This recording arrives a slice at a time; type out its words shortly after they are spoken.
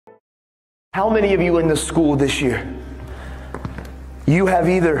How many of you in this school this year, you've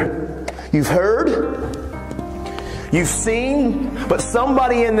heard, you've seen, but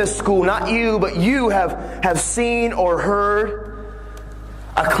somebody in this school, not you, but you have seen or heard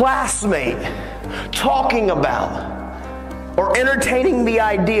a classmate talking about or entertaining the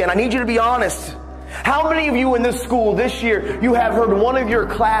idea, and I need you to be honest. How many of you in this school this year, you have heard one of your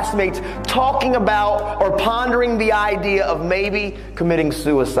classmates talking about or pondering the idea of maybe committing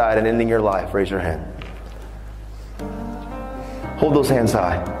suicide and ending your life? Raise your hand. Hold those hands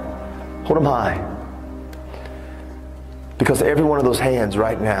high. Hold them high. Because every one of those hands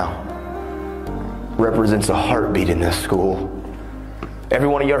right now represents a heartbeat in this school. Every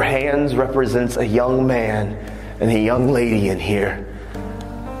one of your hands represents a young man and a young lady in here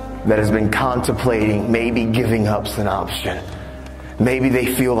that has been contemplating maybe giving up's an option. Maybe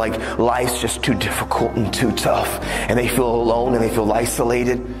they feel like life's just too difficult and too tough, and they feel alone and they feel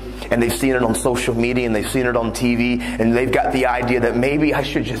isolated, and they've seen it on social media and they've seen it on TV, and they've got the idea that maybe I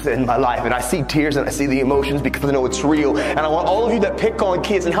should just end my life. And I see tears and I see the emotions because I know it's real. And I want all of you that pick on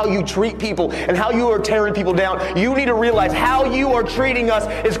kids and how you treat people and how you are tearing people down, you need to realize how you are treating us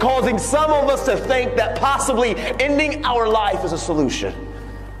is causing some of us to think that possibly ending our life is a solution.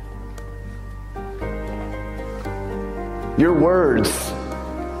 Your words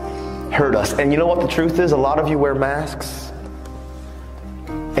hurt us. And you know what the truth is? A lot of you wear masks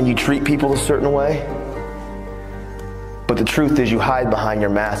and you treat people a certain way. But the truth is you hide behind your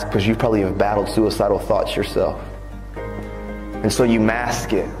mask because you probably have battled suicidal thoughts yourself. And so you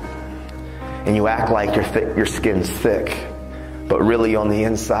mask it and you act like your skin's thick. But really on the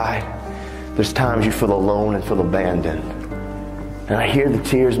inside, there's times you feel alone and feel abandoned. And I hear the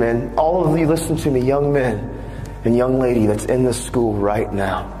tears, man. All of you listen to me, young men and young lady that's in this school right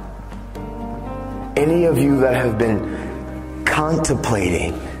now. Any of you that have been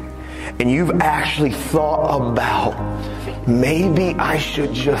contemplating and you've actually thought about maybe I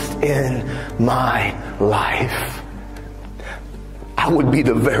should just end my life, I would be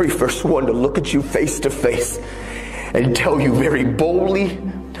the very first one to look at you face to face and tell you very boldly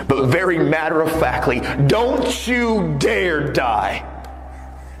but very matter-of-factly, don't you dare die.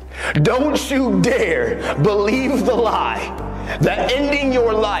 Don't you dare believe the lie that ending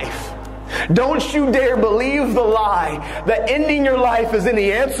your life, don't you dare believe the lie that ending your life is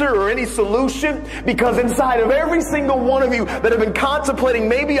any answer or any solution, because inside of every single one of you that have been contemplating,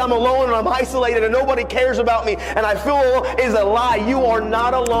 maybe I'm alone and I'm isolated and nobody cares about me and I feel alone, is a lie. You are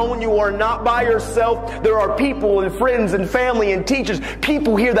not alone. You are not by yourself. There are people and friends and family and teachers,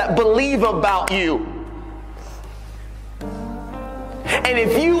 people here that believe about you. And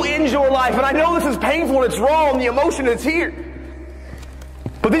if you end your life, and I know this is painful and it's wrong, the emotion is here,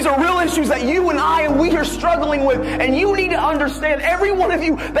 but these are real issues that you and I and we are struggling with, and you need to understand, every one of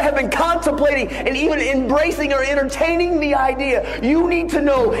you that have been contemplating and even embracing or entertaining the idea, you need to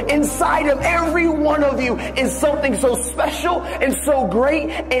know inside of every one of you is something so special and so great.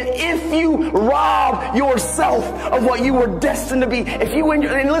 And if you rob yourself of what you were destined to be, if you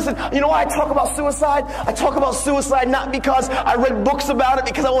and listen, you know why I talk about suicide? I talk about suicide not because I read books about it,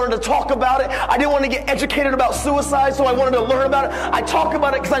 because I wanted to talk about it. I didn't want to get educated about suicide, so I wanted to learn about it. I talk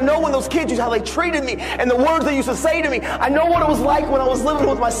about it because I know when those kids used how they treated me and the words they used to say to me. I know what it was like when I was living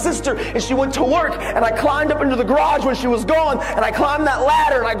with my sister and she went to work and I climbed up into the garage when she was gone and I climbed that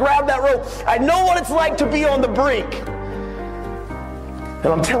ladder and I grabbed that rope. I know what it's like to be on the brink. And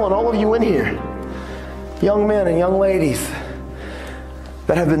I'm telling all of you in here, young men and young ladies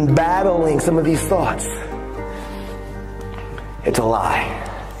that have been battling some of these thoughts, it's a lie.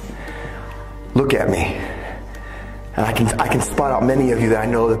 Look at me. And I can spot out many of you that I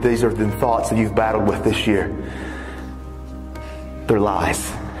know that these are the thoughts that you've battled with this year. They're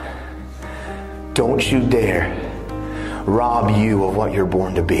lies. Don't you dare rob you of what you're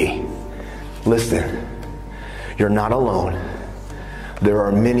born to be. Listen, you're not alone. There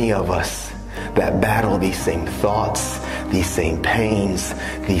are many of us that battle these same thoughts, these same pains,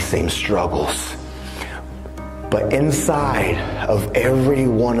 these same struggles. But inside of every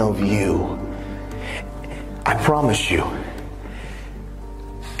one of you, I promise you,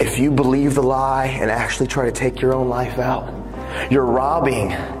 if you believe the lie and actually try to take your own life out, you're robbing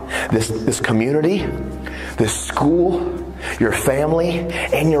this community, this school, your family,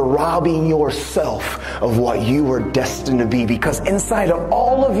 and you're robbing yourself of what you were destined to be. Because inside of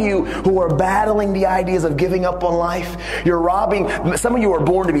all of you who are battling the ideas of giving up on life, you're robbing. Some of you are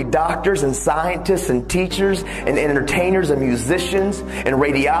born to be doctors and scientists and teachers and entertainers and musicians and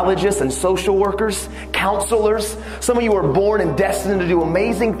radiologists and social workers, counselors. Some of you are born and destined to do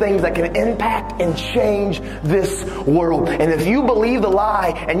amazing things that can impact and change this world. And if you believe the lie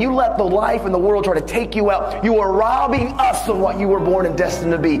and you let the life and the world try to take you out, you are robbing us of what you were born and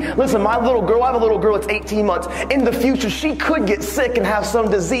destined to be. Listen, my little girl, I have a little girl that's 18 months. In the future, she could get sick and have some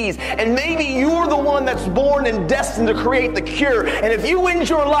disease. And maybe you're the one that's born and destined to create the cure. And if you end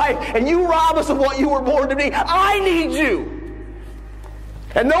your life and you rob us of what you were born to be, I need you.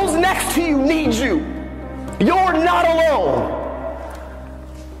 And those next to you need you. You're not alone.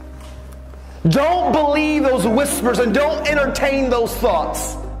 Don't believe those whispers and don't entertain those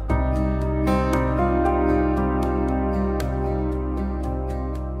thoughts.